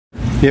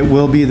It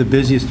will be the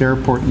busiest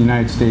airport in the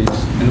United States.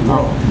 In the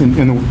world. In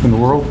the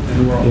world?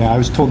 In the world. Yeah, I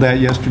was told that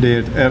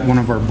yesterday at one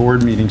of our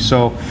board meetings.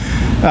 So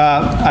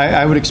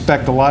I would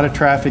expect a lot of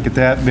traffic at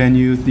that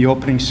venue. The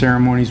opening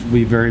ceremonies will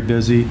be very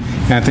busy,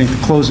 and I think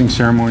the closing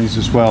ceremonies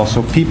as well.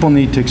 So people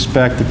need to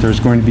expect that there's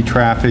going to be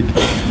traffic.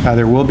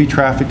 There will be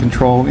traffic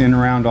control in and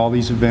around all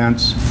these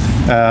events.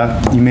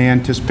 You may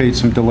anticipate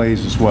some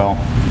delays as well.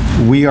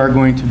 We are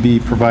going to be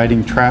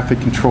providing traffic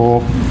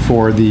control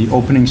for the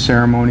opening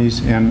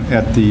ceremonies and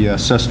at the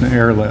Cessna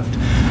Airlift.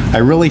 I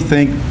really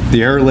think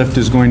the airlift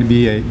is going to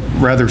be a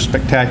rather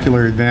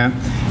spectacular event,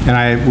 and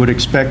I would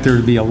expect there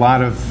to be a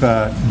lot of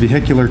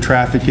vehicular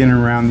traffic in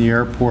and around the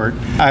airport.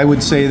 I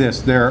would say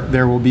this,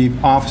 there will be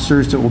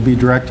officers that will be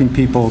directing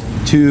people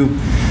to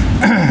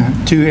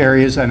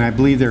areas, and I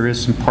believe there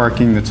is some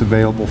parking that's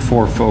available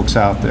for folks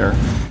out there.